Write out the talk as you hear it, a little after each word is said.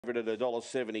At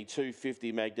 $1.70,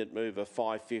 $2.50 Magnet Mover,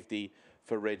 $5.50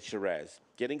 for Red Shiraz.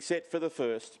 Getting set for the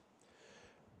first.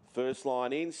 First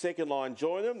line in, second line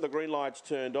join them. The green light's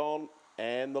turned on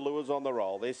and the lure's on the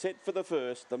roll. They're set for the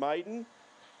first. The maiden,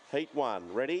 heat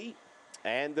one, ready?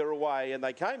 And they're away, and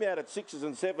they came out at 6s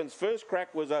and 7s. First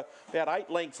crack was about 8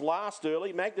 lengths last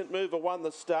early. Magnet Mover won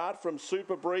the start from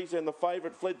Super Breeze, and the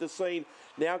favourite Fled the Scene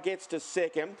now gets to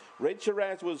second. Red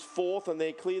Shiraz was fourth, and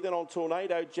they're clear then on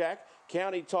Tornado Jack.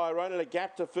 County Tyrone and a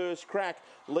gap to first crack.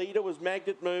 Leader was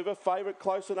Magnet Mover. Favourite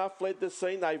close enough, Fled the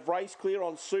Scene. They've raced clear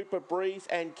on Super Breeze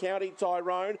and County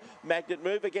Tyrone. Magnet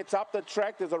Mover gets up the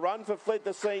track. There's a run for Fled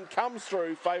the Scene. Comes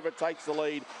through. Favourite takes the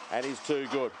lead and is too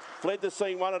good. Fled the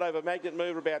Scene won it over Magnet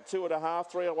Mover about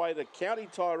 2.5. 3 away to County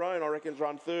Tyrone, I reckon's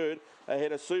run third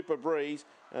ahead of Super Breeze.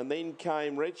 And then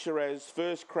came Red Shiraz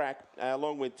first crack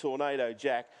along with Tornado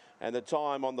Jack. And the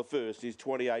time on the first is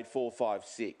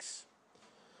 28.456.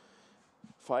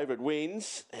 Favourite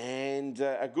wins, and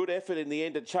a good effort in the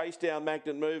end to chase down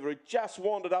Magnet Mover. It just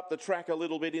wandered up the track a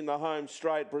little bit in the home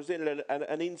straight, presented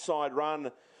an inside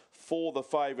run for the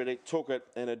favourite. It took it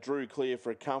and it drew clear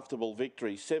for a comfortable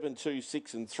victory. 7, 2,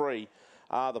 6 and 3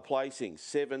 are the placings.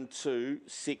 7, 2,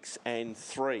 6 and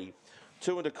 3.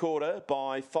 2 1/4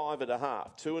 by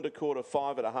 5.5. 2 1/4,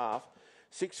 5.5.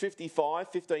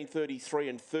 6.55, 15.33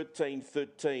 and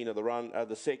 13.13 of the run of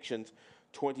the sections.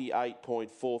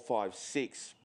 28.456.